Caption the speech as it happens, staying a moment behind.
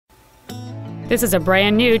This is a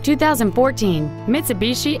brand new 2014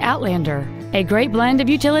 Mitsubishi Outlander, a great blend of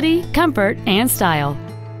utility, comfort, and style.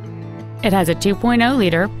 It has a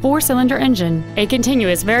 2.0-liter four-cylinder engine, a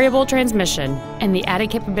continuous variable transmission, and the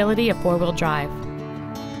added capability of four-wheel drive.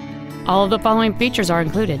 All of the following features are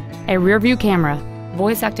included: a rear-view camera,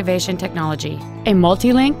 voice activation technology, a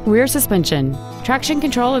multi-link rear suspension, traction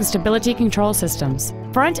control and stability control systems,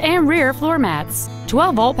 front and rear floor mats,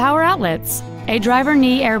 12-volt power outlets, a driver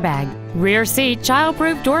knee airbag, rear seat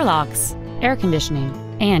child-proof door locks, air conditioning,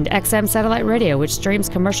 and XM satellite radio which streams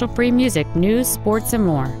commercial-free music, news, sports, and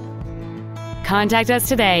more. Contact us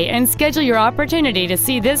today and schedule your opportunity to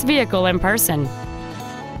see this vehicle in person.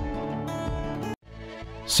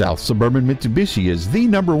 South Suburban Mitsubishi is the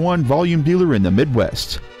 #1 volume dealer in the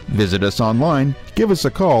Midwest. Visit us online, give us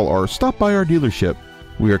a call, or stop by our dealership.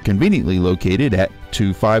 We are conveniently located at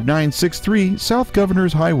 25963 South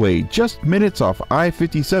Governors Highway, just minutes off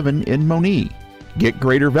I-57 in Monee. Get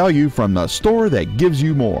greater value from the store that gives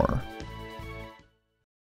you more.